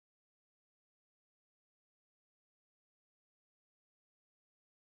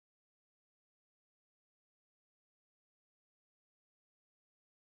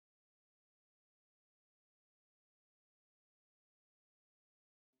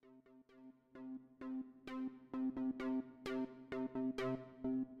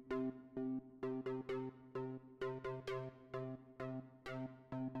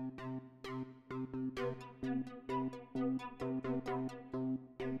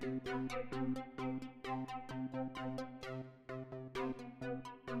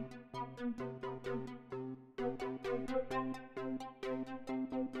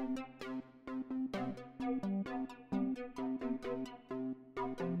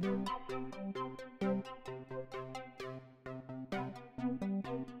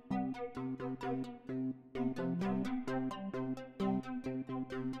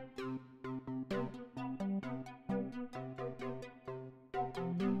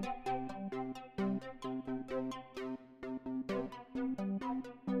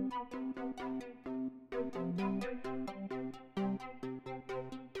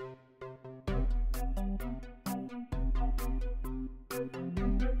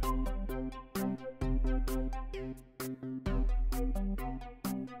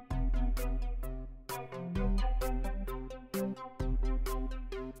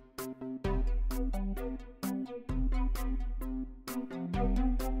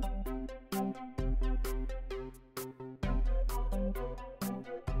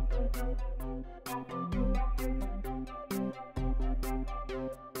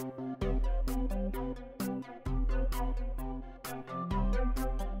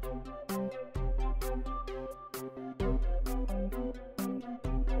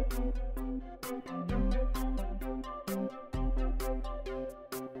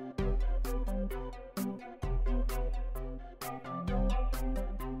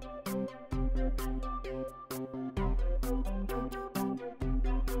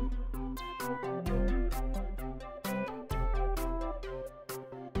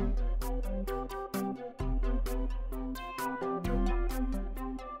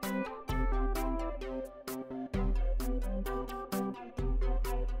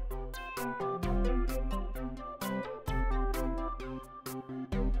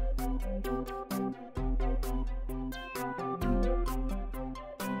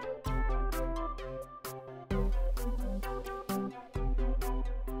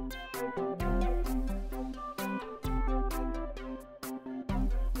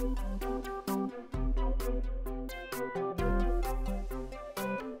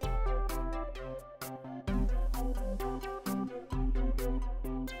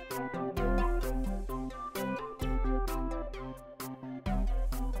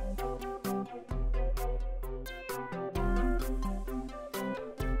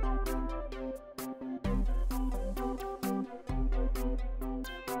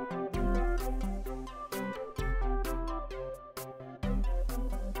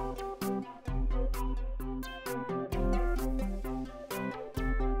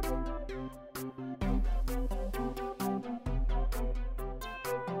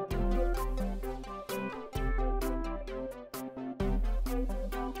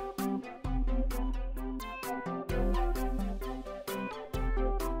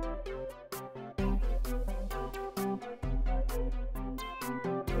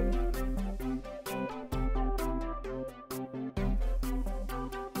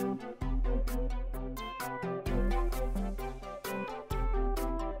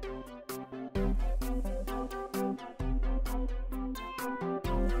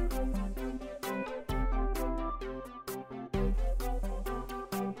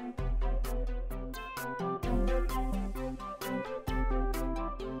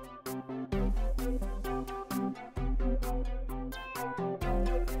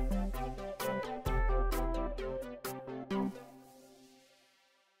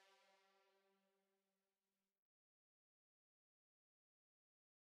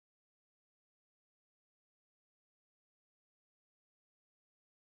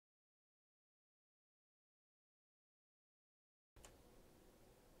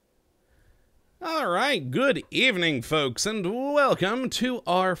Alright, good evening folks, and welcome to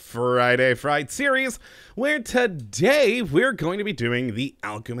our Friday Fright series, where today we're going to be doing the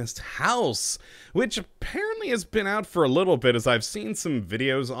Alchemist house, which apparently has been out for a little bit as I've seen some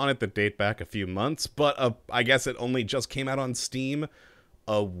videos on it that date back a few months, but I guess it only just came out on Steam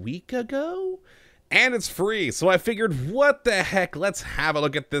a week ago? And it's free, so I figured, what the heck, let's have a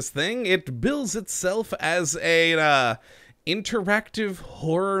look at this thing. It bills itself as a interactive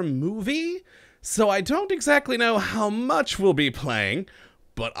horror movie, so I don't exactly know how much we'll be playing,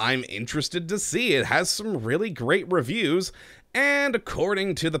 but I'm interested to see. It has some really great reviews, and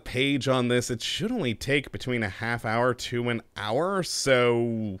according to the page on this, it should only take between a half hour to an hour,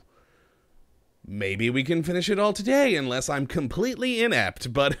 so maybe we can finish it all today, unless I'm completely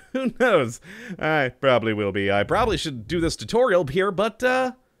inept, but who knows? I probably will be. I probably should do this tutorial here, but,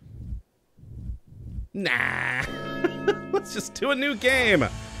 nah. Let's just do a new game.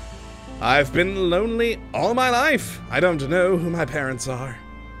 I've been lonely all my life. I don't know who my parents are.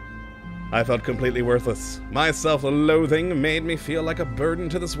 I felt completely worthless. My self-loathing made me feel like a burden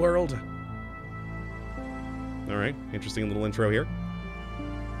to this world. Alright, interesting little intro here.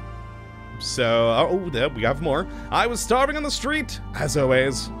 So, oh, there we have more. I was starving on the street, as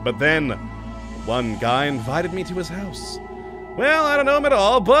always, but then one guy invited me to his house. Well, I don't know him at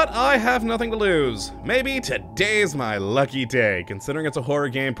all, but I have nothing to lose. Maybe today's my lucky day. Considering it's a horror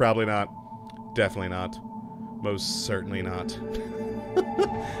game, probably not. Definitely not. Most certainly not.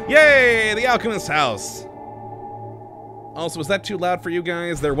 Yay! The Alchemist house! Also, was that too loud for you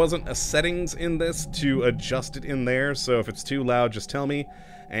guys? There wasn't a settings in this to adjust it in there, so if it's too loud, just tell me.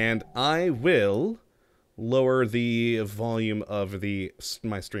 And I will lower the volume of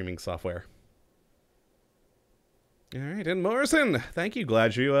my streaming software. Alright, and Morrison, thank you.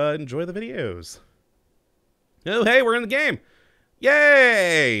 Glad you enjoy the videos. Oh, hey, we're in the game.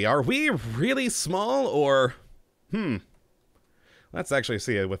 Yay! Are we really small, or... Let's actually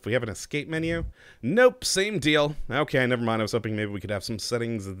see if we have an escape menu. Nope, same deal. Okay, never mind. I was hoping maybe we could have some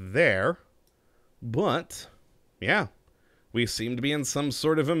settings there. But, yeah. We seem to be in some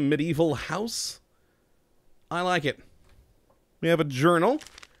sort of a medieval house. I like it. We have a journal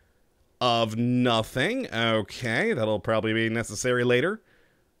of nothing. Okay, that'll probably be necessary later.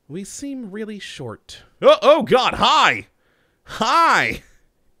 We seem really short. Oh God, hi! Hi!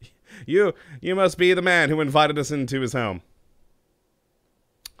 You must be the man who invited us into his home.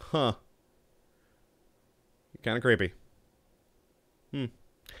 Huh. Kind of creepy.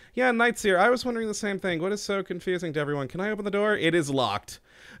 Yeah, Knight's here. I was wondering the same thing. What is so confusing to everyone? Can I open the door? It is locked.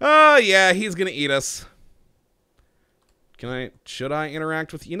 Oh, yeah, he's gonna eat us. Should I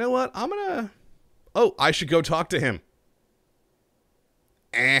interact with... You know what? I'm gonna... Oh, I should go talk to him.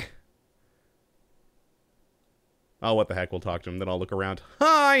 Oh, what the heck? We'll talk to him, then I'll look around.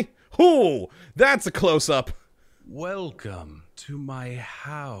 Hi! Ooh, that's a close-up. Welcome to my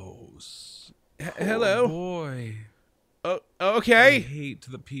house. Hello? Oh boy. Oh, okay. I hate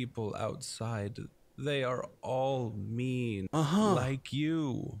the people outside. They are all mean. Like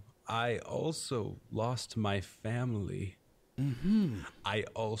you. I also lost my family. I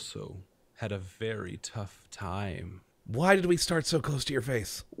also had a very tough time. Why did we start so close to your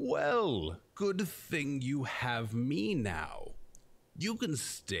face? Well, good thing you have me now. You can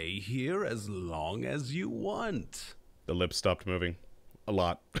stay here as long as you want. The lips stopped moving. A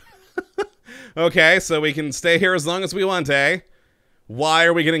lot. Okay, so we can stay here as long as we want, eh? Why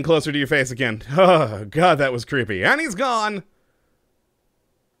are we getting closer to your face again? Oh, God, that was creepy. And he's gone!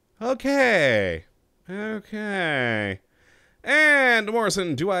 Okay. Okay. And,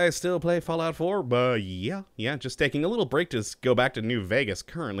 Morrison, do I still play Fallout 4? Yeah, just taking a little break to go back to New Vegas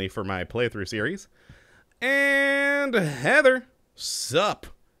currently for my playthrough series. And Heather, sup.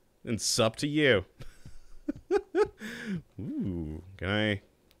 And sup to you. Ooh, can I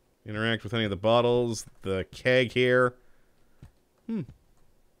interact with any of the bottles? The keg here.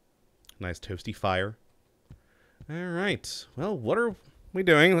 Nice toasty fire. Alright, well, what are we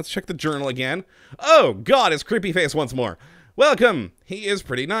doing? Let's check the journal again. Oh, God, his creepy face once more. Welcome! He is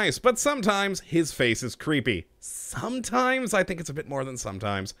pretty nice, but sometimes his face is creepy. Sometimes? I think it's a bit more than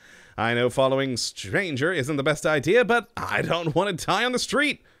sometimes. I know following stranger isn't the best idea, but I don't want to die on the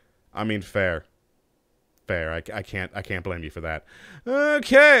street. I mean, fair. Fair. I can't blame you for that.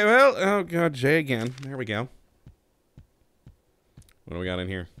 Okay, well, oh God, Jay again. There we go. What do we got in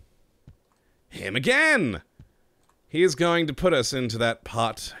here? Him again! He is going to put us into that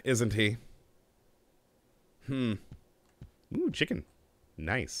pot, isn't he? Ooh, chicken.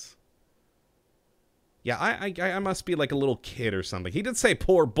 Nice. Yeah, I must be like a little kid or something. He did say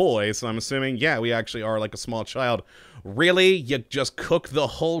poor boy, so I'm assuming, yeah, we actually are like a small child. Really? You just cook the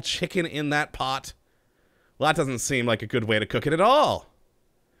whole chicken in that pot? Well, that doesn't seem like a good way to cook it at all.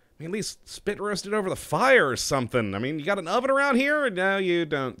 I mean, at least spit roast it over the fire or something. I mean, you got an oven around here? No, you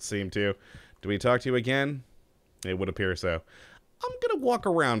don't seem to. Do we talk to you again? It would appear so. I'm gonna walk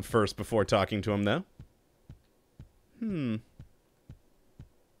around first before talking to him, though.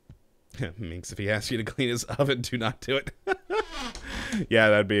 Minx, if he asks you to clean his oven, do not do it. Yeah,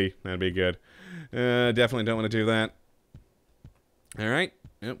 that'd be good. Definitely don't want to do that. Alright.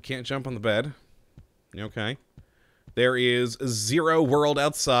 Nope, can't jump on the bed. Okay. There is 0 world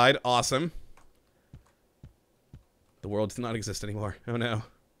outside. Awesome. The world does not exist anymore. Oh no.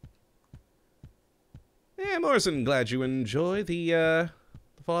 Yeah, Morrison, glad you enjoy the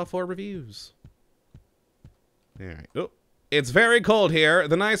Fallout 4 reviews. Alright. Oh, it's very cold here.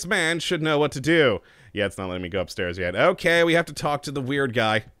 The nice man should know what to do. Yeah, it's not letting me go upstairs yet. Okay, we have to talk to the weird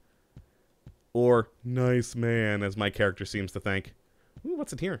guy. Or nice man, as my character seems to think. Ooh,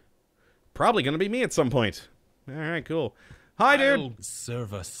 what's in here? Probably gonna be me at some point. Alright, cool. Hi, dude. I'll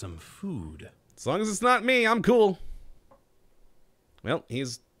serve us some food. As long as it's not me, I'm cool. Well,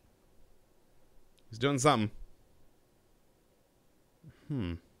 he's doing something.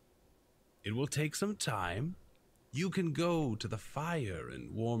 It will take some time. You can go to the fire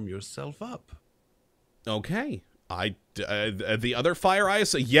and warm yourself up. Okay. The other fire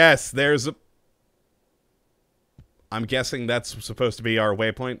ice? Yes, there's a... I'm guessing that's supposed to be our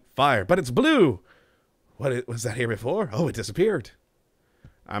waypoint. Fire, but it's blue! Was that here before? Oh, it disappeared.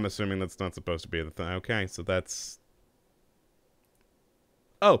 I'm assuming that's not supposed to be the thing. Okay, so that's...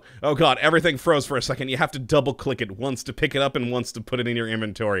 Oh god, everything froze for a second. You have to double-click it once to pick it up and once to put it in your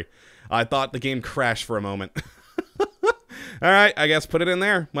inventory. I thought the game crashed for a moment. Alright, I guess put it in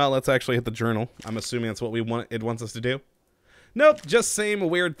there. Well, let's actually hit the journal. I'm assuming that's what it wants us to do. Nope, just same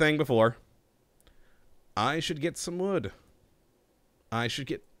weird thing before. I should get some wood. I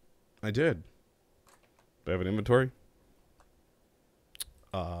did. Do I have an inventory?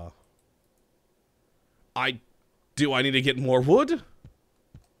 Do I need to get more wood?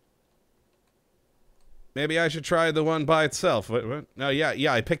 Maybe I should try the one by itself. What? No,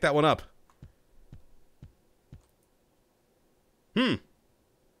 yeah, I picked that one up.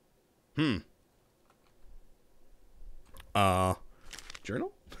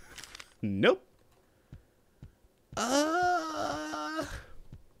 Journal? Nope.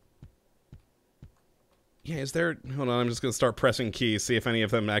 Yeah, is there... Hold on, I'm just gonna start pressing keys, see if any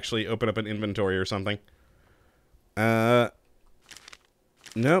of them actually open up an inventory or something. Nope,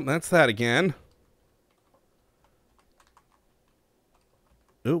 that's that again.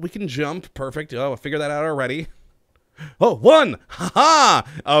 Oh, we can jump. Perfect. Oh, I figured that out already. Oh, one! Ha-ha!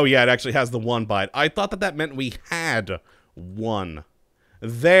 Oh, yeah, it actually has the one bite. I thought that meant we had one.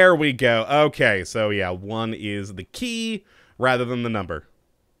 There we go. Okay, so yeah, one is the key rather than the number.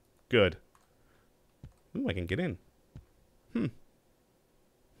 Good. Ooh, I can get in.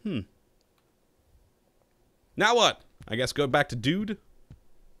 Now what? I guess go back to dude.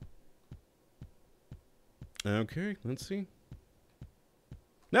 Okay, let's see.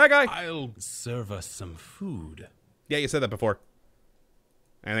 That guy. I'll serve us some food. Yeah, you said that before.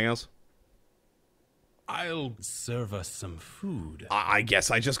 Anything else? I'll serve us some food. I guess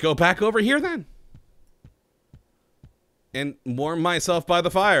I just go back over here then. And warm myself by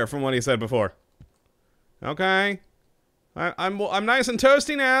the fire from what he said before. Okay. I'm nice and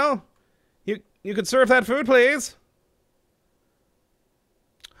toasty now. You could serve that food, please.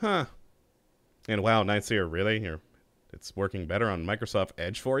 Huh. And wow, Nightseer, really? It's working better on Microsoft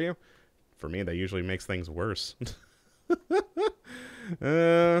Edge for you? For me, that usually makes things worse.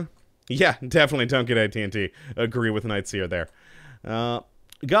 Yeah, definitely don't get AT&T. Agree with Nightseer there.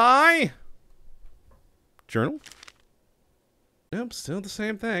 Guy? Journal? Nope, still the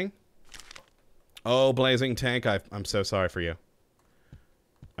same thing. Oh, Blazing Tank, I'm so sorry for you.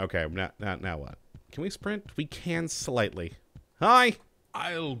 Okay, now what? Can we sprint? We can slightly. Hi!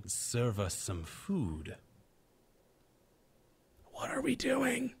 I'll serve us some food. What are we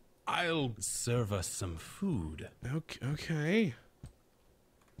doing? I'll serve us some food. Okay.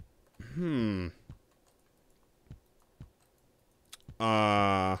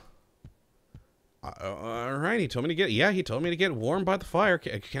 Alright, he told me to get warm by the fire.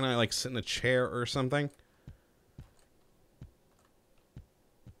 Can I, like, sit in a chair or something?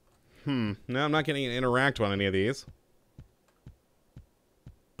 No, I'm not getting to interact on any of these.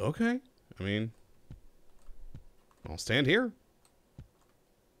 Okay. I mean, I'll stand here.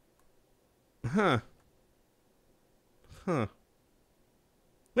 Huh. Well,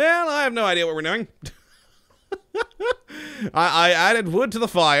 I have no idea what we're doing. I added wood to the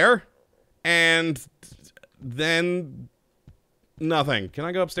fire, and then nothing. Can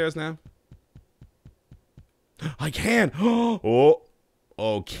I go upstairs now? I can! Oh,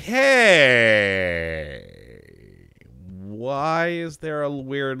 okay. Why is there a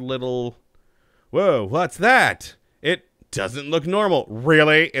weird little... Whoa, what's that? It doesn't look normal.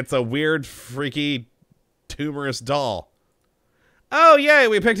 Really? It's a weird, freaky, tumorous doll. Oh, yay,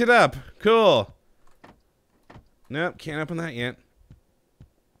 we picked it up. Cool. Nope, can't open that yet.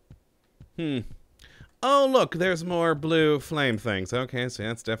 Oh, look, there's more blue flame things. Okay, so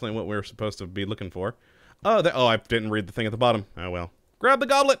that's definitely what we're supposed to be looking for. Oh, I didn't read the thing at the bottom. Oh, well. Grab the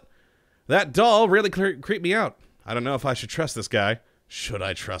goblet. That doll really creeped me out. I don't know if I should trust this guy. Should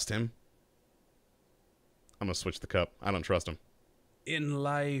I trust him? I'm gonna switch the cup. I don't trust him. In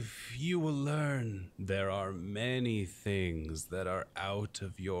life, you will learn there are many things that are out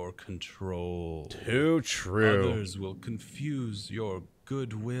of your control. Too true. Others will confuse your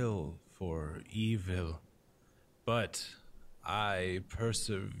goodwill for evil. But I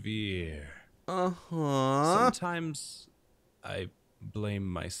persevere. Sometimes I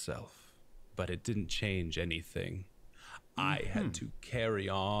blame myself, but it didn't change anything. I had to carry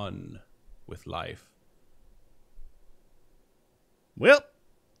on with life. Well,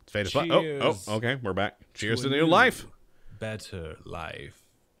 it's fate. Oh, Cheers okay, we're back. Cheers to a new life. Better life.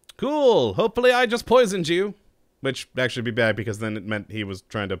 Cool. Hopefully I just poisoned you. Which actually would be bad because then it meant he was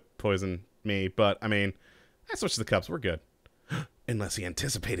trying to poison me. But, I mean, I switched the cups. We're good. Unless he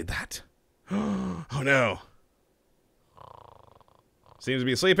anticipated that. Oh, no. Seems to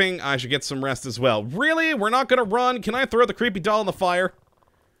be sleeping. I should get some rest as well. Really? We're not going to run? Can I throw the creepy doll in the fire?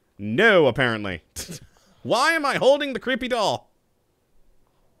 No, apparently. Why am I holding the creepy doll?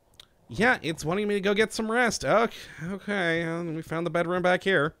 Yeah, it's wanting me to go get some rest. Okay. We found the bedroom back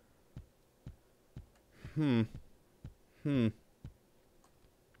here.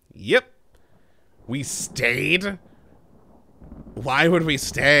 Yep. We stayed? Why would we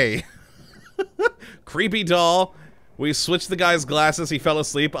stay? Creepy doll. We switched the guy's glasses. He fell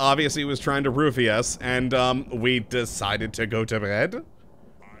asleep. Obviously, he was trying to roofie us. And, we decided to go to bed.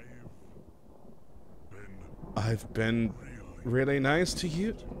 I've been really nice to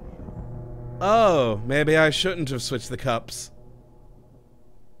you. Oh, maybe I shouldn't have switched the cups.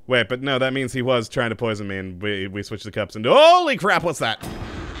 Wait, but no, that means he was trying to poison me, and we switched the cups, and holy crap, what's that?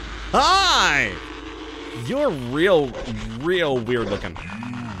 Hi! You're real weird looking.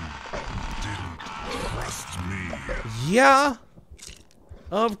 Didn't trust me. Yeah?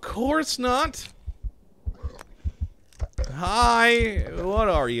 Of course not. Hi, what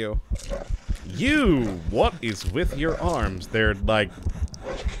are you? What is with your arms? They're like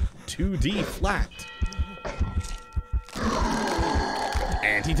 2D flat.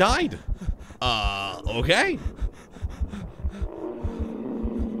 And he died. Okay.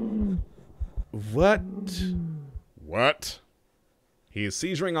 What? He's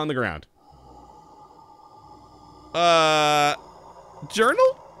seizuring on the ground.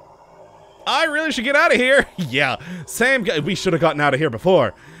 Journal? I really should get out of here. Yeah, same guy. We should have gotten out of here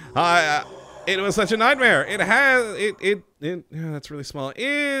before. It was such a nightmare. That's really small.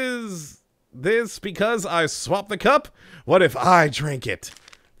 Is this because I swapped the cup? What if I drank it?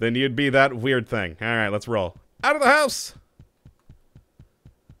 Then you'd be that weird thing. All right, let's roll. Out of the house.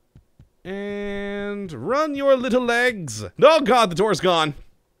 And run your little legs. Oh God, the door's gone.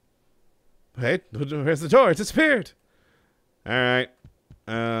 Wait, where's the door? It disappeared. All right.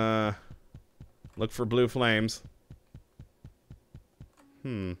 Look for blue flames.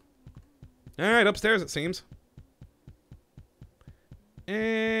 Alright, upstairs it seems.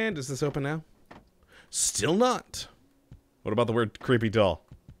 And is this open now? Still not. What about the word creepy doll?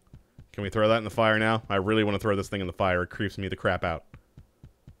 Can we throw that in the fire now? I really want to throw this thing in the fire. It creeps me the crap out.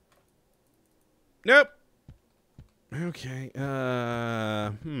 Nope. Okay,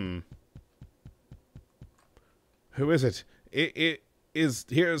 Who is it? Is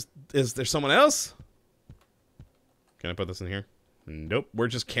there someone else? Can I put this in here? Nope, we're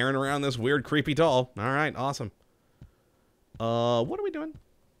just carrying around this weird, creepy doll. All right, awesome. What are we doing?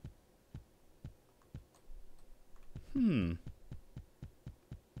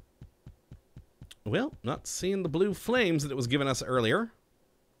 Well, not seeing the blue flames that it was giving us earlier.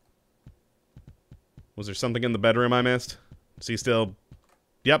 Was there something in the bedroom I missed? Is he still...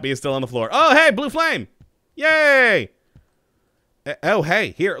 Yep, he is still on the floor. Oh, hey, blue flame! Yay! Oh,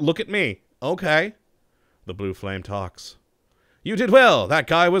 hey, here, look at me. Okay. The blue flame talks. You did well. That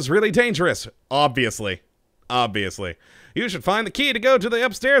guy was really dangerous. Obviously. You should find the key to go to the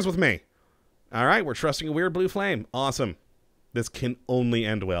upstairs with me. All right, we're trusting a weird blue flame. Awesome. This can only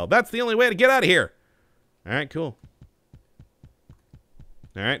end well. That's the only way to get out of here. All right, cool.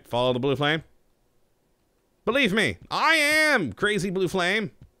 All right, follow the blue flame. Believe me, I am crazy blue flame.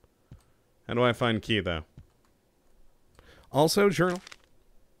 How do I find key, though? Also, journal.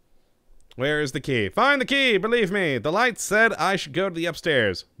 Where is the key? Find the key, believe me. The light said I should go to the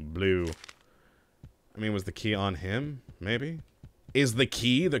upstairs. Blue. I mean, was the key on him? Maybe? Is the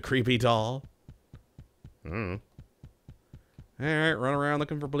key the creepy doll? Alright, run around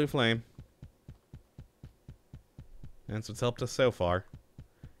looking for blue flame. That's what's helped us so far.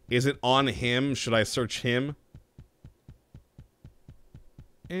 Is it on him? Should I search him?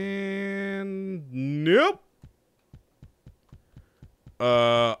 And... nope.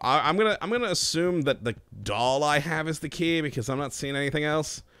 I'm gonna assume that the doll I have is the key because I'm not seeing anything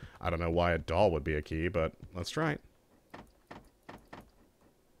else. I don't know why a doll would be a key, but let's try it.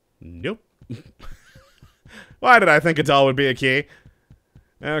 Nope. Why did I think a doll would be a key?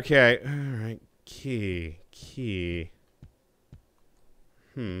 Okay, alright. Key.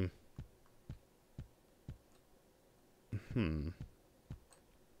 On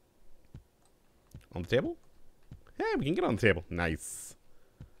the table? Hey, we can get on the table. Nice.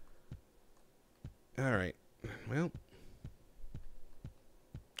 Alright. Well.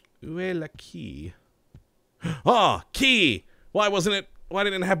 Où est la key? Oh, key! Why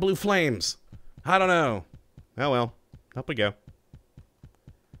didn't it have blue flames? I don't know. Oh well. Up we go.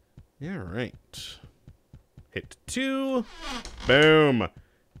 Alright. Hit 2. Boom.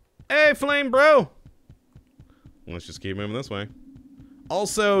 Hey, flame bro! Let's just keep moving this way.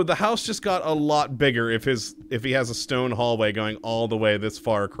 Also, the house just got a lot bigger if he has a stone hallway going all the way this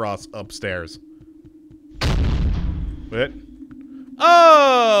far across upstairs. What?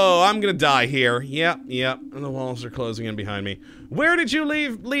 Oh, I'm gonna die here. Yep. And the walls are closing in behind me. Where did you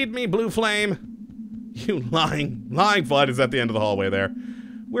lead me, blue flame? You lying bud is at the end of the hallway there.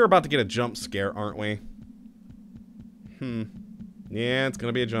 We're about to get a jump scare, aren't we? Yeah, it's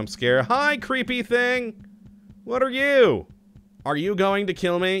gonna be a jump scare. Hi, creepy thing. What are you? Are you going to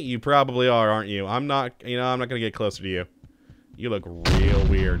kill me? You probably are, aren't you? I'm not gonna get closer to you. You look real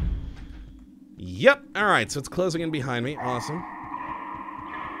weird. Yep. Alright, so it's closing in behind me. Awesome.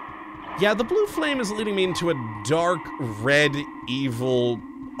 Yeah, the blue flame is leading me into a dark, red, evil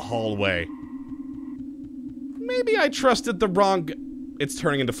hallway. Maybe I trusted the wrong... It's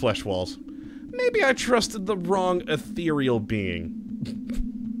turning into flesh walls. Maybe I trusted the wrong ethereal being.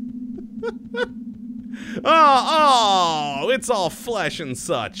 Oh, it's all flesh and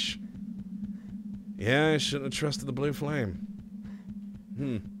such. Yeah, I shouldn't have trusted the blue flame.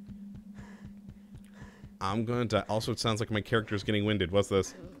 I'm gonna die. Also, it sounds like my character's getting winded. What's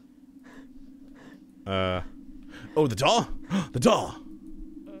this? Oh, the doll? The doll!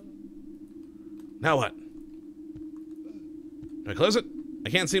 Now what? Do I close it? I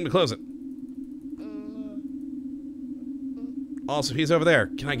can't seem to close it. Also, he's over there.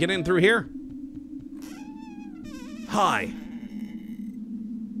 Can I get in through here? Hi.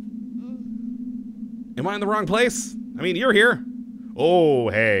 Am I in the wrong place? I mean, you're here. Oh,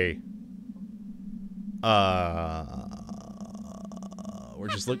 hey. We're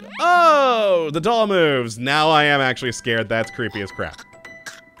just looking. Oh, the doll moves. Now I am actually scared. That's creepy as crap.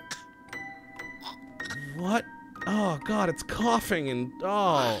 What? Oh, God, it's coughing and...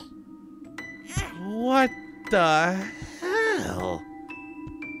 Oh. What the hell?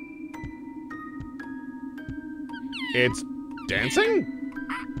 It's dancing?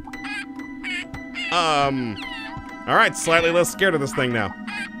 Alright, slightly less scared of this thing now.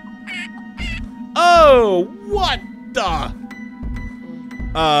 Oh, what the?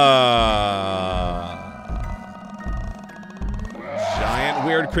 Giant,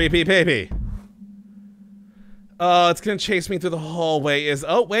 weird, creepy baby. It's gonna chase me through the hallway.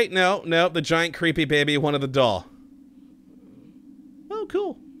 Oh, wait, no, the giant, creepy baby wanted the doll. Oh,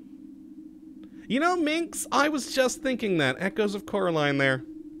 cool. You know, Minx, I was just thinking that. Echoes of Coraline there.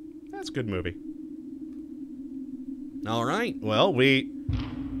 That's a good movie. Alright, well, we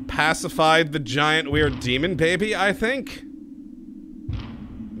pacified the giant, weird demon baby, I think.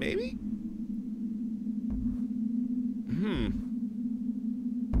 Maybe?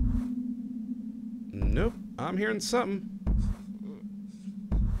 Nope, I'm hearing something.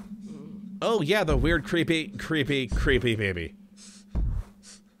 Oh, yeah, the weird, creepy baby.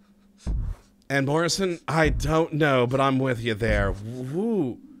 And Morrison, I don't know, but I'm with you there.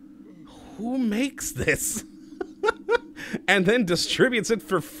 Who makes this? And then distributes it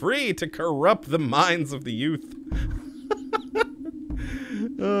for free to corrupt the minds of the youth.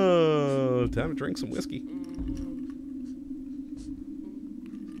 Oh, time to drink some whiskey.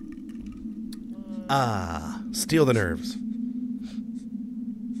 Ah, steal the nerves.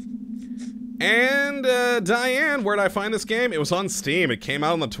 And, Diane, where'd I find this game? It was on Steam. It came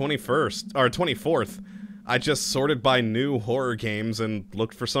out on the 21st, or 24th. I just sorted by new horror games and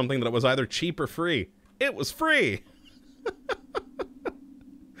looked for something that was either cheap or free. It was free!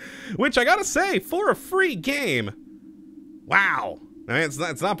 Which, I gotta say, for a free game, wow. I mean,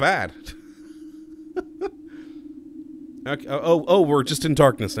 it's not bad. Okay, oh, we're just in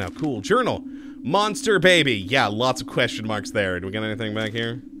darkness now. Cool. Journal. Monster baby. Yeah, lots of question marks there. Do we got anything back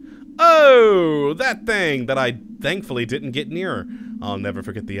here? Oh, that thing that I thankfully didn't get near. I'll never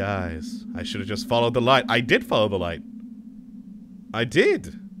forget the eyes. I should have just followed the light. I did follow the light. I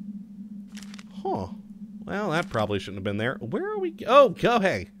did. Huh. Well, that probably shouldn't have been there. Where are we? Oh, go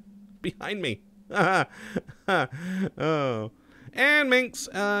hey. Behind me. Oh. And Minx,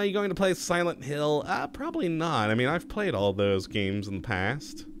 you going to play Silent Hill? Probably not. I mean, I've played all those games in the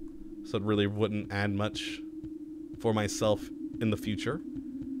past. so it really wouldn't add much for myself in the future.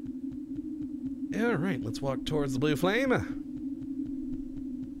 Alright, let's walk towards the blue flame.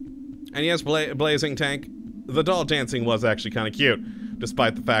 And yes, Blazing Tank, the doll dancing was actually kind of cute,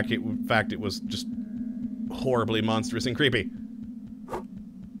 despite the fact it was just horribly monstrous and creepy.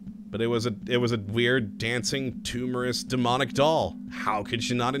 But it was a weird, dancing, tumorous, demonic doll. How could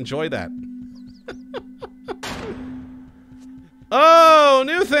you not enjoy that? Oh,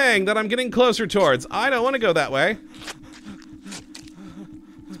 new thing that I'm getting closer towards. I don't want to go that way.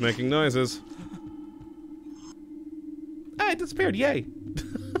 It's making noises. Ah, it disappeared. Yay.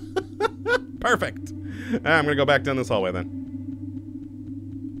 Perfect. I'm gonna go back down this hallway then.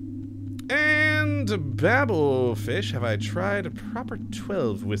 And Babblefish, have I tried a proper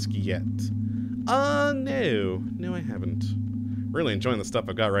 12 whiskey yet? No. No, I haven't. Really enjoying the stuff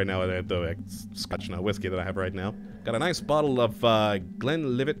I've got right now, the Scotch and whiskey that I have right now. Got a nice bottle of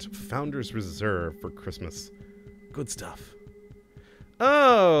Glenlivet Founder's Reserve for Christmas. Good stuff.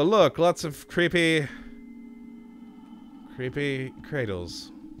 Oh, look, lots of creepy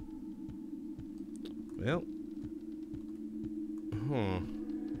cradles. Well.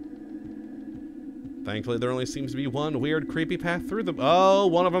 Thankfully, there only seems to be one weird, creepy path through them. Oh,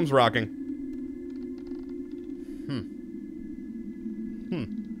 one of them's rocking.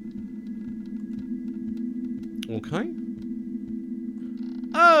 Okay.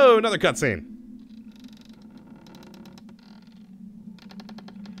 Oh, another cutscene.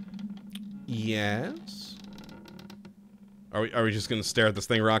 Yes. Are we just gonna stare at this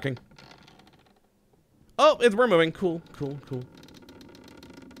thing rocking? Oh, we're moving. Cool.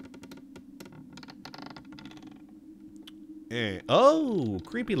 Oh,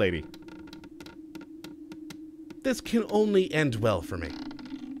 creepy lady. This can only end well for me.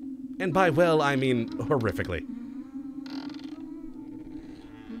 And by well, I mean horrifically.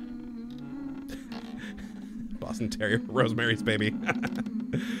 Boston Terrier, Rosemary's Baby.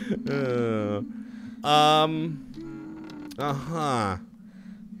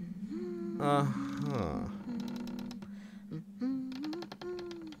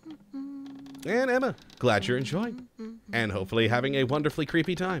 And Emma, glad you're enjoying. And hopefully having a wonderfully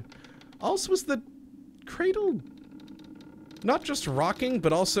creepy time. Also, was the cradle not just rocking,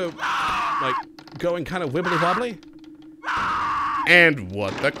 but also, like, going kind of wibbly-wobbly? And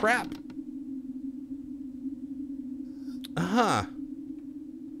what the crap?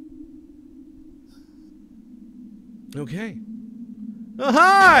 Okay.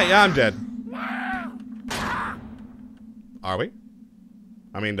 Hi! I'm dead. Are we?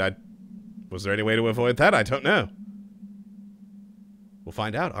 I mean, was there any way to avoid that? I don't know. We'll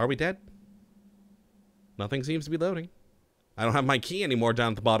find out. Are we dead? Nothing seems to be loading. I don't have my key anymore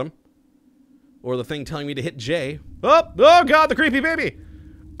down at the bottom. Or the thing telling me to hit J. Oh God, the creepy baby!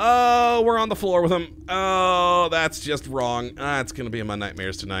 Oh, we're on the floor with him. Oh, that's just wrong. It's gonna be in my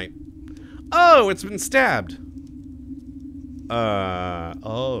nightmares tonight. Oh, it's been stabbed.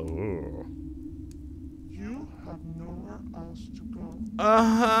 Oh. You have nowhere else to go.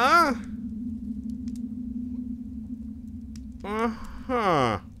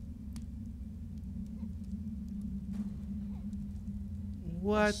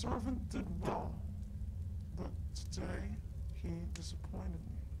 What? The servant did well, but today he disappointed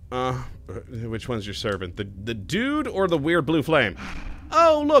me. Which one's your servant? The dude or the weird blue flame?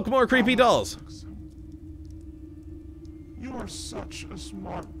 Oh, look, more creepy dolls. You are such a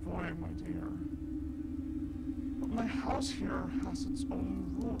smart boy, my dear. But my house here has its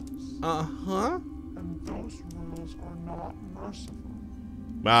own rules. And those rules are not merciful.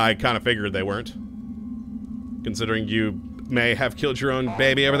 I kind of figured they weren't. Considering you may have killed your own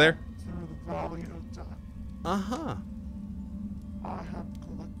baby over there. Through the valley of death. I have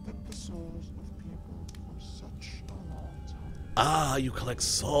collected the souls of people for such a long time. You collect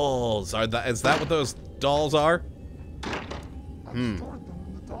souls. Is that what those dolls are? I've stored them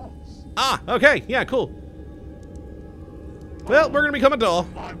in the dolls. Okay. Yeah, cool. Well, we're gonna become a doll.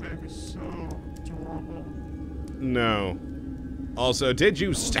 My baby's so adorable. No. Also, did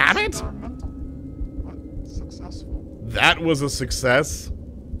you stab it? Experimental, but successful. That was a success.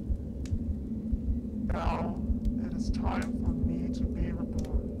 Now, it is time for me to be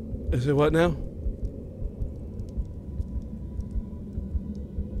reborn. Is it what now?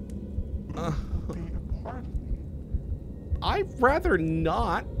 Be a part of me. I'd rather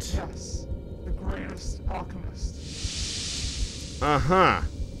not. Yes, the greatest alchemist.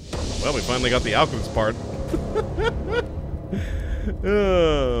 Well, we finally got the alchemist part.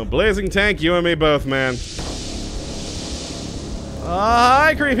 Blazing Tank, you and me both, man.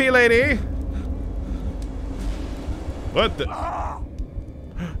 Hi, creepy lady. What the?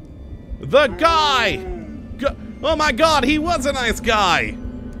 The guy! Oh my god, he was a nice guy!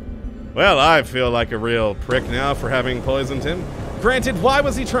 Well, I feel like a real prick now for having poisoned him. Granted, why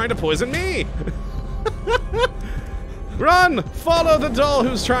was he trying to poison me? Run! Follow the doll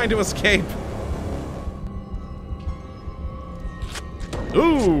who's trying to escape.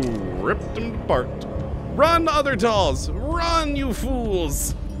 Ooh, ripped him apart. Run, other dolls! Run, you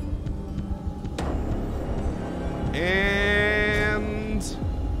fools! And...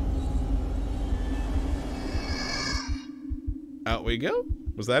 out we go?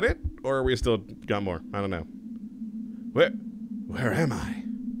 Was that it? Or are we still got more? I don't know. Where am I?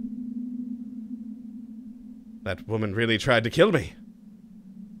 That woman really tried to kill me.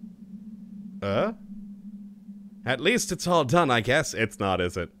 At least it's all done, I guess. It's not,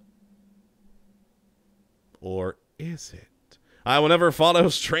 is it? Or is it? I will never follow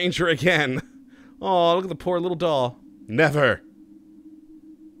a stranger again. Oh, look at the poor little doll. Never.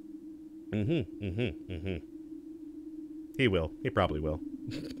 He will. He probably will.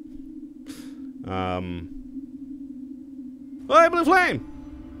 Oh, Blue Flame!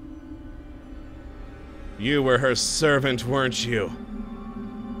 You were her servant, weren't you?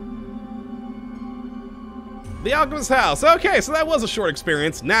 The Alchemist house. Okay, so that was a short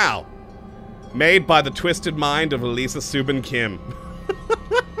experience. Now, made by the twisted mind of Elisa Subin Kim.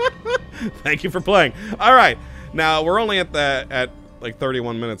 Thank you for playing. All right, now we're only at like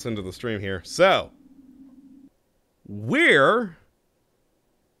 31 minutes into the stream here, so we're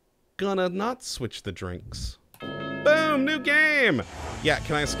gonna not switch the drinks. Boom, new game. Yeah,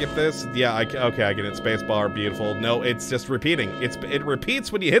 can I skip this? Yeah, okay, I get it. Spacebar, beautiful. No, it's just repeating. It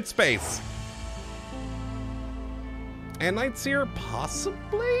repeats when you hit space. And Nightseer,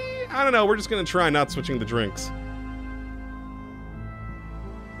 possibly? I don't know, we're just gonna try not switching the drinks.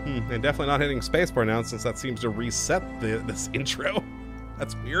 And definitely not hitting spacebar now, since that seems to reset this intro.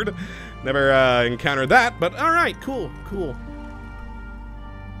 That's weird. Never encountered that, but alright, cool.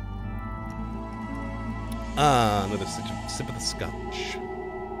 Another sip of the scotch.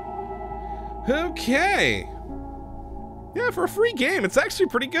 Okay. Yeah, for a free game, it's actually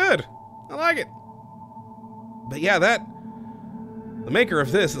pretty good. I like it. But yeah, the maker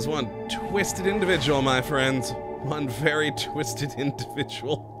of this is one twisted individual, my friends. One very twisted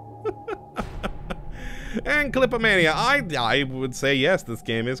individual. And Clipomania, I would say yes, this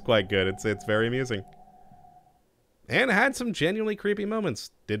game is quite good. It's very amusing. And had some genuinely creepy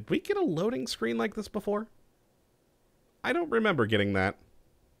moments. Did we get a loading screen like this before? I don't remember getting that.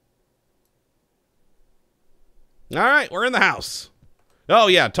 Alright, we're in the house. Oh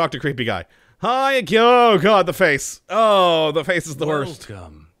yeah, talk to creepy guy. Hi, oh god, the face. Oh, the face is the worst.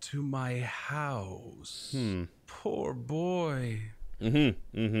 Welcome to my house. Poor boy. I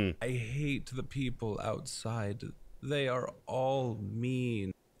hate the people outside. They are all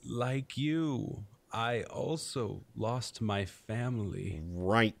mean. Like you. I also lost my family.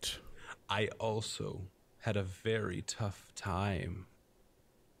 Right. I also had a very tough time.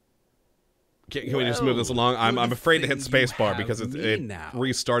 Can we just move this along? I'm afraid to hit spacebar because it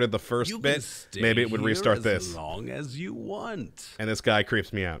restarted the first bit. Maybe it would restart this. As long as you want. And this guy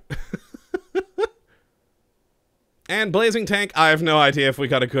creeps me out. And Blazing Tank, I have no idea if we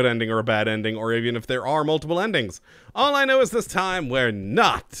got a good ending or a bad ending, or even if there are multiple endings. All I know is this time we're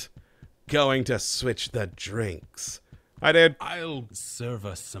not going to switch the drinks. Hi, dude. I'll serve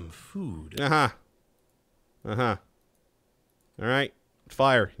us some food. Alright.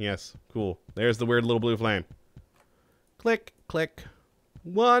 Fire. Yes. Cool. There's the weird little blue flame. Click, click.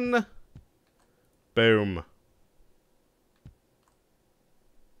 One. Boom.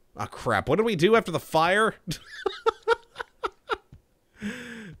 Ah, crap. What do we do after the fire?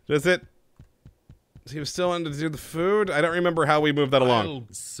 Does it... He was still wanting to do the food? I don't remember how we moved that along. I'll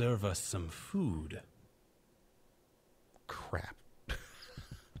serve us some food. Crap.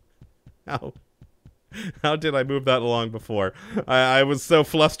 How did I move that along before? I was so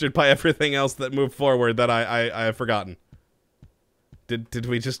flustered by everything else that moved forward that I have forgotten. Did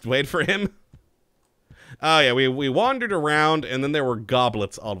we just wait for him? Oh yeah, we wandered around and then there were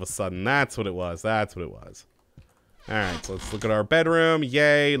goblets all of a sudden. That's what it was. That's what it was. Alright, so let's look at our bedroom.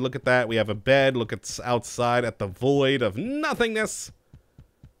 Yay, look at that. We have a bed. Look at outside at the void of nothingness.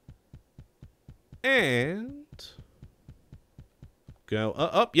 And... go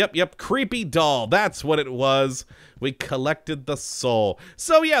up, yep, creepy doll. That's what it was. We collected the soul.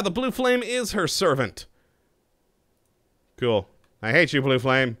 So yeah, the blue flame is her servant. Cool. I hate you, blue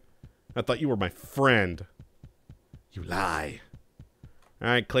flame. I thought you were my friend. You lie.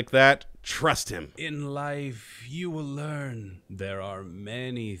 Alright, click that. Trust him. In life, you will learn there are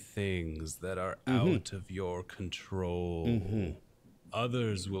many things that are out of your control.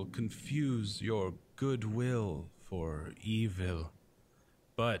 Others will confuse your goodwill for evil,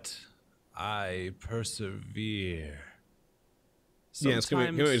 but I persevere. Yes,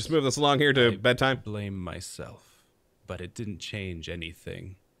 can we just move this along here to bedtime? I blame myself, but it didn't change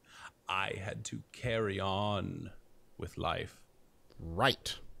anything. I had to carry on with life.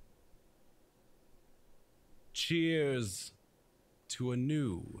 Right. Cheers to a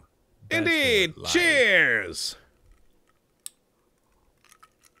new, Indeed. better life. Cheers.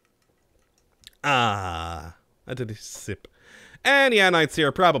 Ah, I did a sip. And yeah, Knights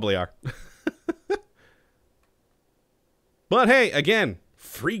here probably are. But hey, again,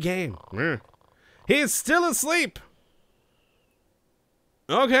 free game. He's still asleep.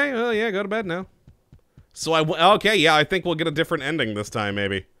 Okay, well, yeah, go to bed now. So okay, yeah, I think we'll get a different ending this time,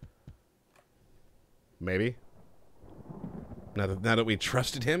 maybe. Maybe. Now that we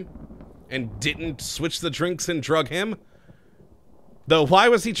trusted him and didn't switch the drinks and drug him. Though, why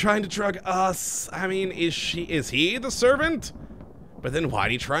was he trying to drug us? I mean, is he the servant? But then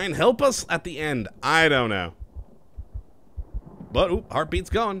why'd he try and help us at the end? I don't know. But, oop, heartbeat's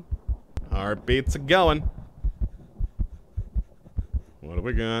going. Heartbeats are going. What do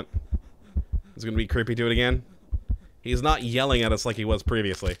we got? Is it gonna be creepy to it again? He's not yelling at us like he was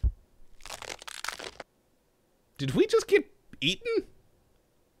previously. Did we just get eaten?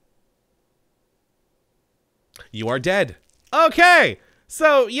 You are dead. Okay,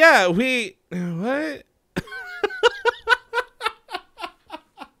 so yeah, we... What?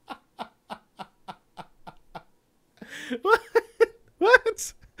 What?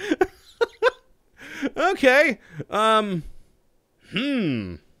 What? Okay,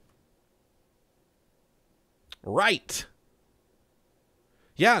 Right.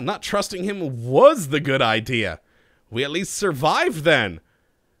 Yeah, not trusting him was the good idea. We at least survived then.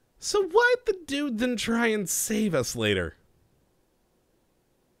 So why'd the dude then try and save us later?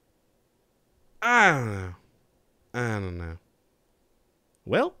 I don't know.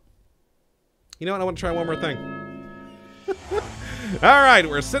 Well, you know what? I want to try one more thing. Alright,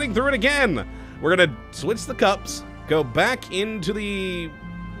 we're sitting through it again. We're going to switch the cups, go back into the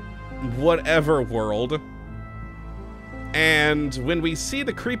whatever world, and when we see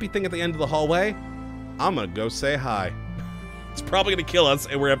the creepy thing at the end of the hallway, I'm going to go say hi. It's probably going to kill us,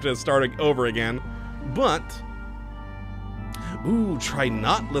 and we're going to have to start over again. But, ooh, try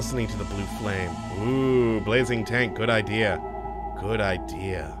not listening to the blue flame. Ooh, blazing tank, good idea. Good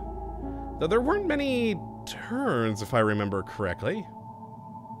idea. Though there weren't many turns, if I remember correctly.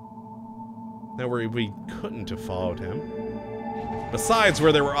 Now we couldn't have followed him. Besides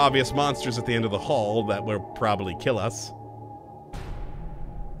where there were obvious monsters at the end of the hall that would probably kill us.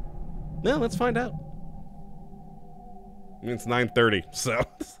 Well, let's find out. I mean, it's 9:30, so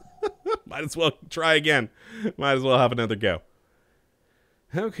might as well try again. Might as well have another go.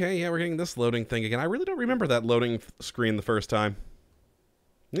 Okay, yeah, we're getting this loading thing again. I really don't remember that loading screen the first time.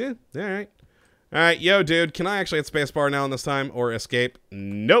 Yeah, alright. Alright, yo, dude, can I actually hit spacebar now on this time, or escape?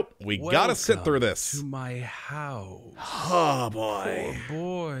 Nope, we gotta sit through this. To my house. Oh, boy. Oh,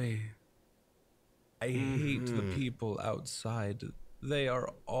 boy. I hate the people outside. They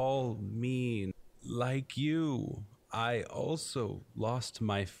are all mean. Like you. I also lost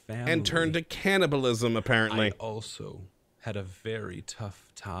my family. And turned to cannibalism, apparently. I also had a very tough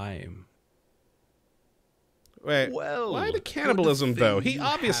time. Wait, well, why the cannibalism, though? He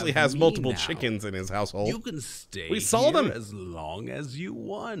obviously has multiple chickens in his household. You can stay we saw here them as long as you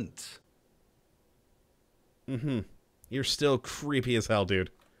want. Mm-hmm. You're still creepy as hell,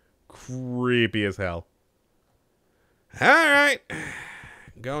 dude. Creepy as hell. All right.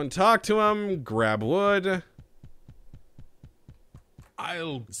 Go and talk to him. Grab wood.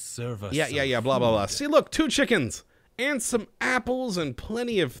 I'll serve us. Yeah, blah, blah, blah. See, look, 2 chickens. And some apples and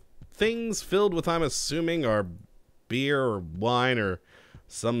plenty of things filled with, I'm assuming, are beer or wine or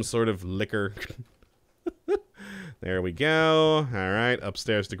some sort of liquor. There we go. All right,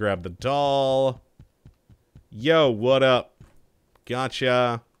 upstairs to grab the doll. Yo, what up?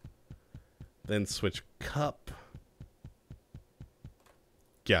 Gotcha. Then switch cup.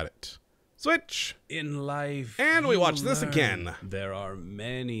 Got it. Switch. In life, and we watch this again. There are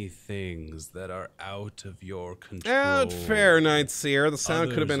many things that are out of your control. Out fair, Night Seer. The sound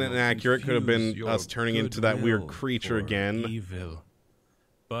could have been inaccurate. Could have been us turning into that weird creature again. Evil.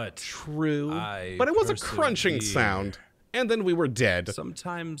 But true. But it was a crunching sound. And then we were dead.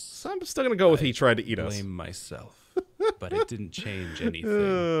 Sometimes. So I'm still going to go with he tried to eat us. I blame myself. But it didn't change anything.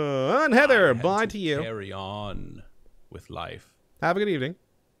 And Heather, bye to you. Carry on with life. Have a good evening.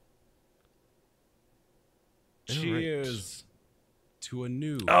 Cheers to a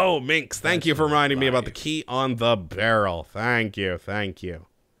new. Oh, Minx, thank you for reminding me about the key on the barrel. Thank you, thank you.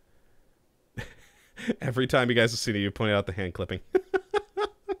 Every time you guys have seen it, you pointed out the hand clipping.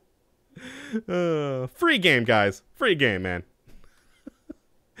 Free game, guys. Free game, man.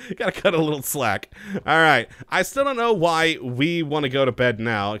 Gotta cut a little slack. All right. I still don't know why we want to go to bed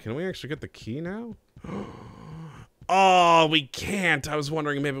now. Can we actually get the key now? Oh, we can't. I was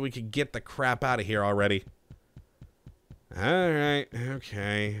wondering maybe we could get the crap out of here already. All right.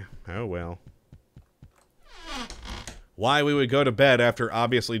 Okay. Oh, well. Why we would go to bed after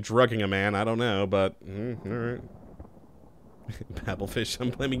obviously drugging a man, I don't know, but all right. Babblefish, I'm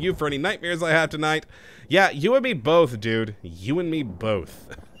blaming you for any nightmares I have tonight. Yeah, you and me both, dude. You and me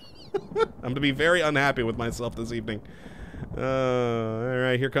both. I'm gonna be very unhappy with myself this evening.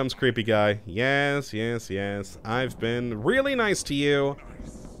 Alright, here comes creepy guy. Yes, yes, yes. I've been really nice to you.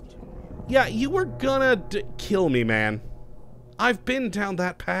 Yeah, you were gonna kill me, man. I've been down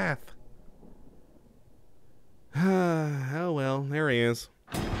that path. Oh well, there he is.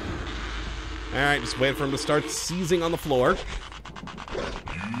 Alright, just wait for him to start seizing on the floor. You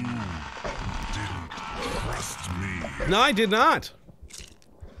didn't trust me. No, I did not.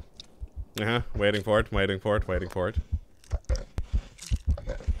 Waiting for it, waiting for it, waiting for it.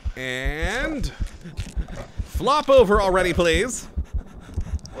 And... flop over already, please.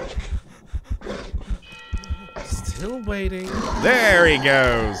 Still waiting. There he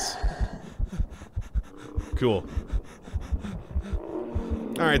goes. Cool.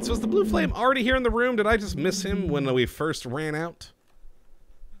 Alright, so is the blue flame already here in the room? Did I just miss him when we first ran out?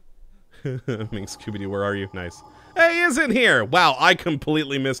 Mink Scooby-Doo, where are you? Nice. Hey, he is in here! Wow, I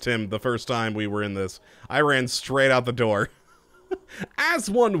completely missed him the first time we were in this. I ran straight out the door. As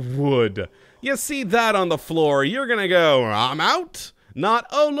one would. You see that on the floor, you're gonna go, I'm out? Not,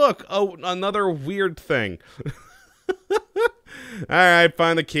 oh look, oh, another weird thing. Alright,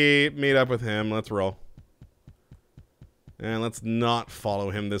 find the key, meet up with him, let's roll. And let's not follow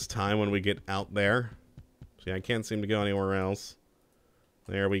him this time when we get out there. See, I can't seem to go anywhere else.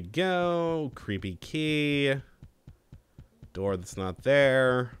 There we go. Creepy key. Door that's not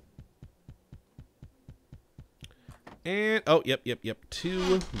there. And, oh, yep.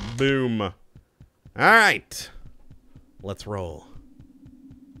 2. Boom. All right. Let's roll.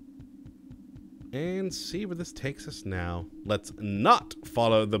 And see where this takes us now. Let's not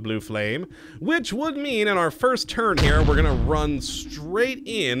follow the blue flame, which would mean in our first turn here, we're gonna run straight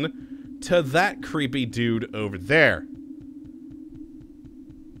in to that creepy dude over there.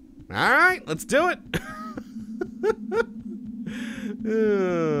 All right, let's do it.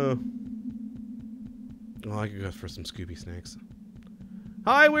 Oh, I could go for some Scooby snacks.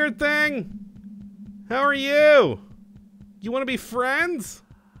 Hi, weird thing. How are you? You want to be friends?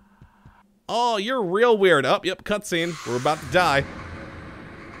 Oh, you're real weird. Oh, yep, cutscene. We're about to die.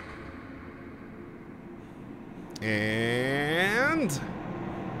 And...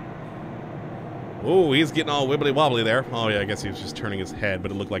 oh, he's getting all wibbly wobbly there. Oh yeah, I guess he was just turning his head, but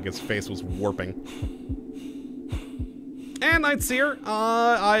it looked like his face was warping. And Night Seer,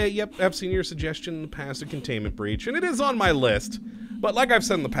 I've seen your suggestion in the past of Containment Breach, and it is on my list. But like I've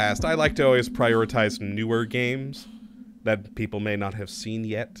said in the past, I like to always prioritize newer games that people may not have seen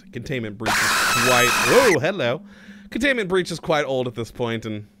yet. Containment Breach is quite... oh, hello. Containment Breach is quite old at this point,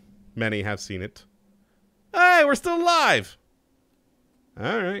 and many have seen it. Hey, we're still alive!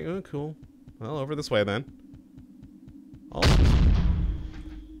 Alright, oh, cool. Well, over this way, then. Oh.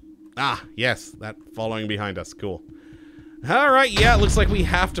 Ah, yes, that following behind us. Cool. Alright, yeah, it looks like we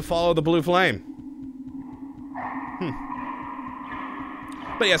have to follow the blue flame.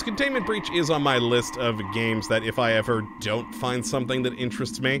 But yes, Containment Breach is on my list of games that if I ever don't find something that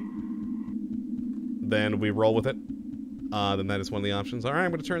interests me, then we roll with it. Then that is one of the options. Alright,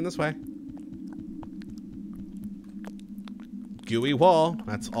 I'm going to turn this way. Gooey wall.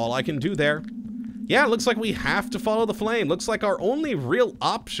 That's all I can do there. Yeah, it looks like we have to follow the flame. Looks like our only real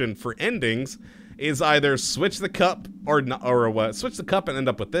option for endings is either switch the cup or switch the cup and end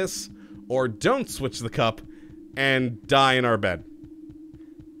up with this, or don't switch the cup and die in our bed.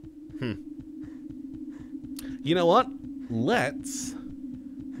 You know what? Let's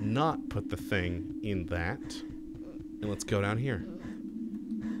not put the thing in that. And let's go down here.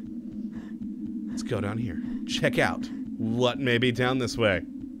 Let's go down here. Check out what may be down this way.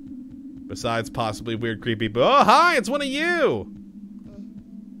 Besides possibly weird, creepy... oh, hi! It's one of you!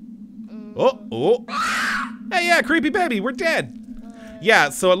 Oh! Hey, yeah, creepy baby, we're dead! Yeah,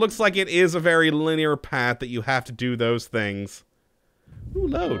 so it looks like it is a very linear path that you have to do those things. Ooh,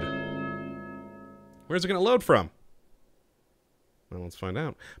 load. Where's it gonna load from? Well, let's find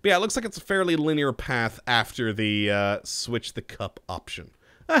out. But yeah, it looks like it's a fairly linear path after the switch the cup option.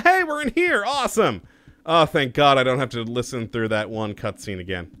 Hey, we're in here! Awesome! Oh, thank God I don't have to listen through that one cutscene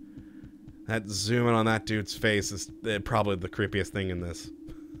again. That zoom in on that dude's face is probably the creepiest thing in this.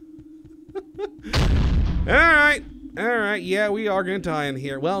 Alright. Alright, yeah, we are gonna die in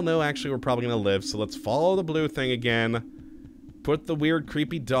here. Well, no, actually, we're probably gonna live, so let's follow the blue thing again. Put the weird,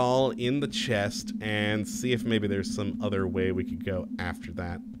 creepy doll in the chest, and see if maybe there's some other way we could go after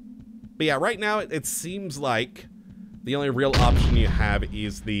that. But yeah, right now, it seems like the only real option you have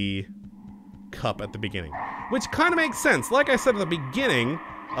is the cup at the beginning. Which kind of makes sense. Like I said at the beginning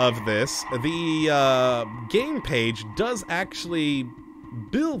of this, the game page does actually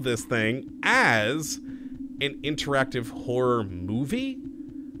build this thing as an interactive horror movie.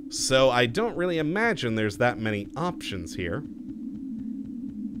 So I don't really imagine there's that many options here.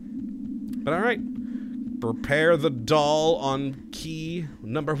 But alright. Prepare the doll on key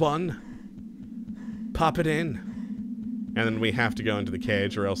number 1. Pop it in. And then we have to go into the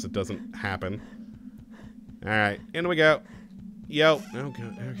cage or else it doesn't happen. Alright, in we go. Yo.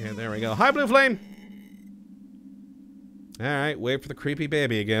 Okay, there we go. Hi, Blue Flame! Alright, wait for the creepy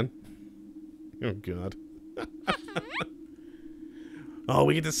baby again. Oh, God. Oh,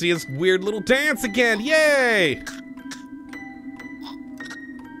 we get to see his weird little dance again! Yay!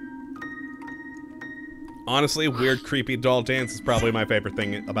 Honestly, weird, creepy doll dance is probably my favorite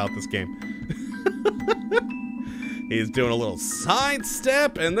thing about this game. He's doing a little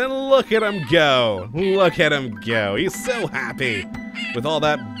sidestep, and then look at him go. Look at him go. He's so happy with all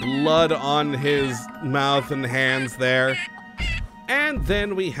that blood on his mouth and hands there. And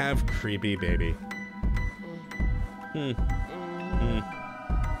then we have creepy baby. And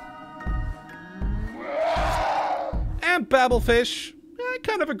Babblefish. I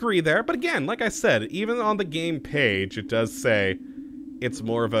kind of agree there, but again, like I said, even on the game page, it does say it's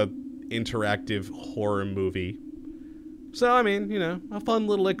more of a interactive horror movie. So, I mean, you know, a fun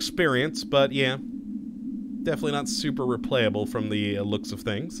little experience, but yeah, definitely not super replayable from the looks of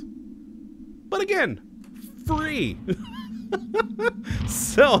things. But again, free.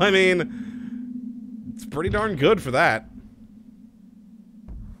 So, I mean, it's pretty darn good for that.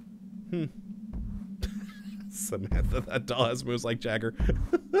 Samantha, that doll has moves like Jagger.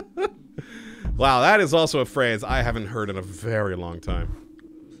 Wow, that is also a phrase I haven't heard in a very long time.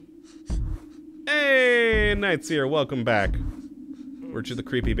 Hey, Nightseer, welcome back. We're to the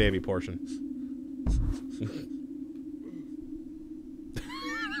creepy baby portion.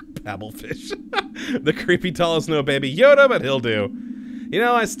 Babblefish. The creepy doll is no baby Yoda, but he'll do. You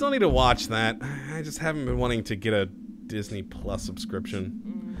know, I still need to watch that. I just haven't been wanting to get a Disney Plus subscription.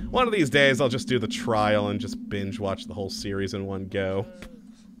 One of these days, I'll just do the trial and just binge watch the whole series in one go.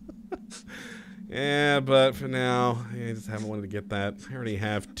 Yeah, but for now, I just haven't wanted to get that. I already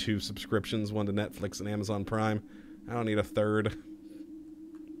have 2 subscriptions, one to Netflix and Amazon Prime. I don't need a third.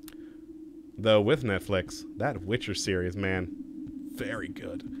 Though with Netflix, that Witcher series, man, very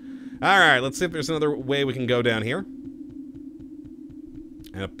good. Alright, let's see if there's another way we can go down here.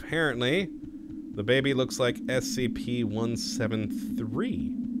 And apparently, the baby looks like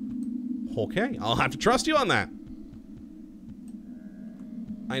SCP-173. Okay, I'll have to trust you on that.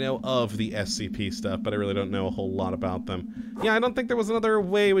 I know of the SCP stuff, but I really don't know a whole lot about them. Yeah, I don't think there was another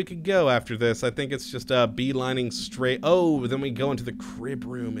way we could go after this. I think it's just beelining straight. Oh, then we go into the crib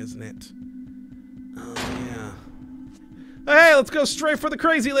room, isn't it? Oh, yeah. Hey, let's go straight for the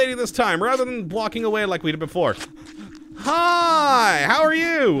crazy lady this time, rather than walking away like we did before. Hi, how are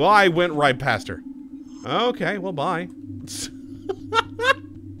you? Well, I went right past her. Okay, well, bye.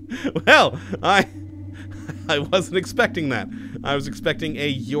 Well, I wasn't expecting that. I was expecting a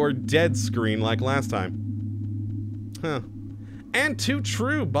 "you're dead" screen like last time. Huh. And too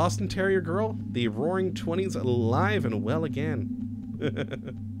true, Boston Terrier girl. The roaring 20s alive and well again.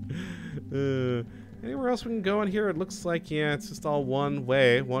 Anywhere else we can go in here? It looks like, yeah, it's just all one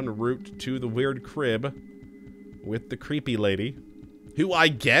way, one route to the weird crib with the creepy lady, who I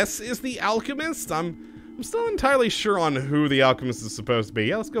guess is the Alchemist. I'm still entirely sure on who the Alchemist is supposed to be.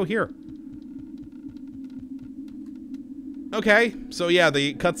 Yeah, let's go here. Okay, so yeah,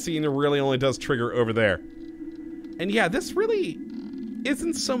 the cutscene really only does trigger over there. And yeah, this really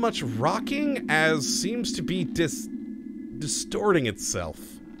isn't so much rocking as seems to be distorting itself.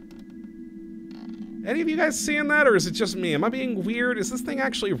 Any of you guys seeing that, or is it just me? Am I being weird? Is this thing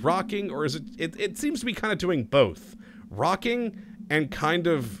actually rocking, or is it seems to be kind of doing both. Rocking and kind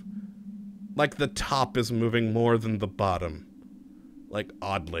of like the top is moving more than the bottom. Like,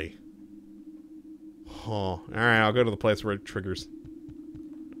 oddly. Huh. Alright, I'll go to the place where it triggers.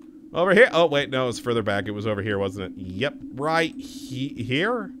 Over here? Oh, wait, no, it's further back. It was over here, wasn't it? Yep, right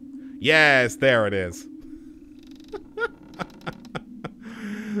here? Yes, there it is.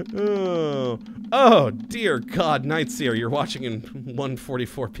 Oh, dear God, Nightseer, you're watching in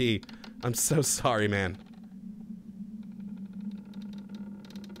 144p. I'm so sorry, man.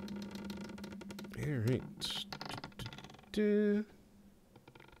 Alright.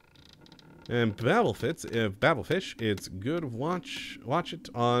 And Babelfish, it's good. Watch it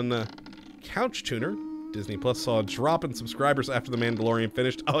on Couch Tuner. Disney Plus saw a drop in subscribers after The Mandalorian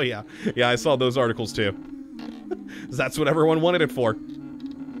finished. Oh yeah, yeah, I saw those articles too. That's what everyone wanted it for.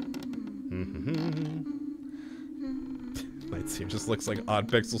 Nightseer just looks like odd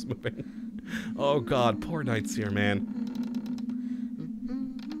pixels moving. Oh God, poor Nightseer, man.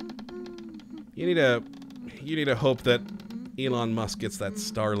 You need to hope that Elon Musk gets that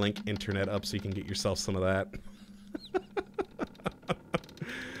Starlink internet up so you can get yourself some of that.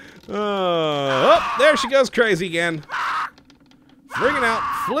 Oh, there she goes crazy again. Freaking out,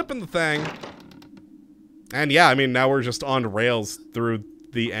 flipping the thing. And yeah, I mean, now we're just on rails through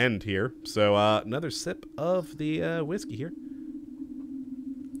the end here. So another sip of the whiskey here.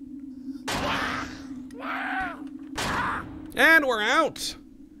 And we're out.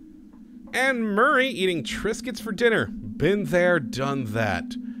 And Murray eating Triscuits for dinner. Been there, done that.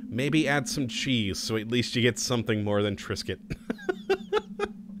 Maybe add some cheese so at least you get something more than Triscuit.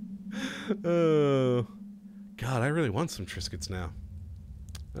 Oh, God, I really want some Triscuits now.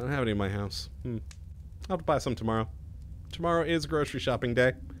 I don't have any in my house. I'll have to buy some tomorrow. Tomorrow is grocery shopping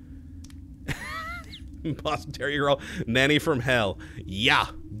day. Boston Terrier Girl, nanny from hell. Yeah,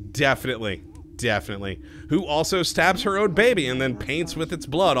 definitely. Definitely. Who also stabs her own baby and then paints with its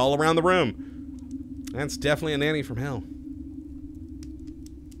blood all around the room. That's definitely a nanny from hell.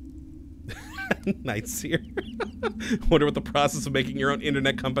 Nightseer. Wonder what the process of making your own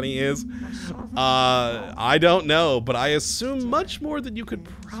internet company is. I don't know, but I assume much more than you could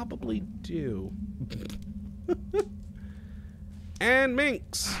probably do. And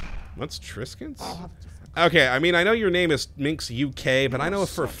Minx. What's Triscuits? Okay, I mean, I know your name is Minx UK, but I know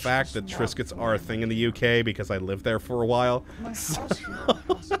for a fact that Triscuits are a thing in the UK because I lived there for a while. So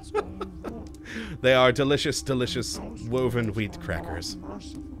they are delicious, delicious woven wheat crackers.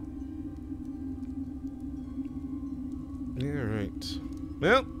 Alright.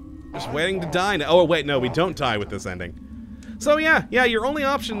 Well, just waiting to die now. Oh, wait, no, we don't die with this ending. So yeah, your only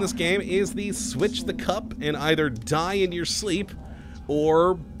option in this game is the switch the cup and either die in your sleep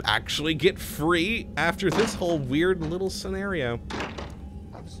or actually get free after this whole weird little scenario.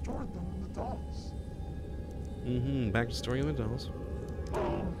 I've stored them in the dolls. Back to storing in the dolls.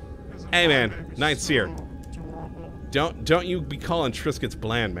 Hey man, Nightseer. Don't you be calling Triscuits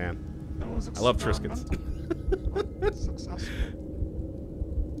bland, man. I love Triscuits.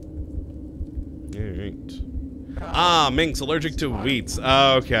 Alright. Ah, Minx, allergic to wheats.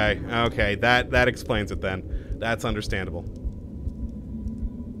 Okay, that explains it then. That's understandable.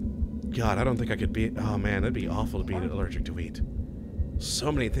 God, I don't think I could be... Oh man, that'd be awful to be allergic to wheat. So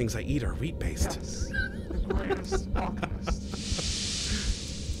many things I eat are wheat-based. Yes, the greatest Alchemist.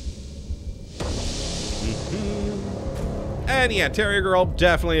 And yeah, Terrier Girl,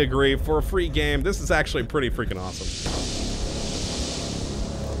 definitely agree. For a free game, this is actually pretty freaking awesome.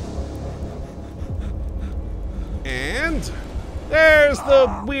 And there's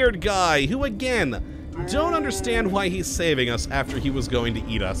the weird guy who, again, don't understand why he's saving us after he was going to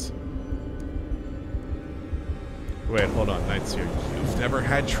eat us. Wait, hold on, Nightseer. You've never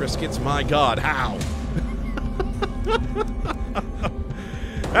had Triscuits? My God, how?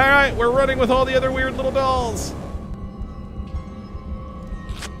 Alright, we're running with all the other weird little dolls.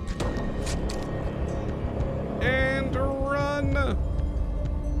 And run.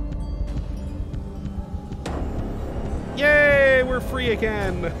 Yay, we're free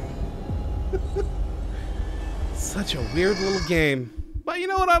again. Such a weird little game. But you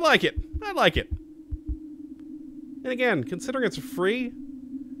know what? I like it. I like it. And again, considering it's free,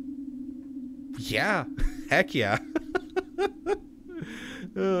 yeah, heck yeah.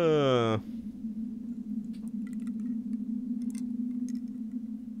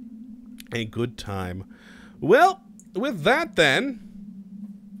 A good time. Well, with that then,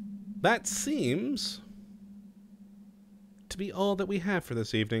 that seems to be all that we have for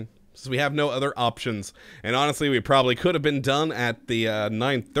this evening. Since we have no other options. And honestly, we probably could have been done at the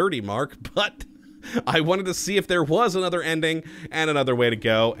 9:30 mark, but I wanted to see if there was another ending and another way to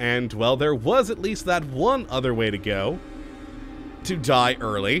go. And, well, there was at least that one other way to go. To die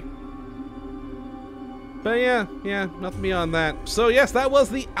early. But yeah, nothing beyond that. So yes, that was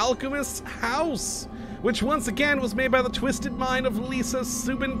the Alchemist's house. which once again was made by the twisted mind of Lisa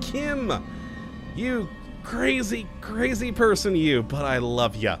Subin Kim. You crazy, crazy person, you, but I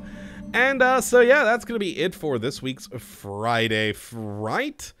love ya. And so yeah, that's going to be it for this week's Friday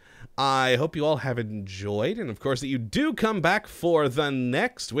Fright. I hope you all have enjoyed, and of course that you do come back for the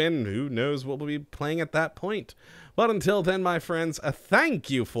next win. Who knows what we'll be playing at that point. But until then, my friends, thank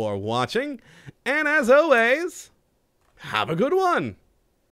you for watching, and as always, have a good one.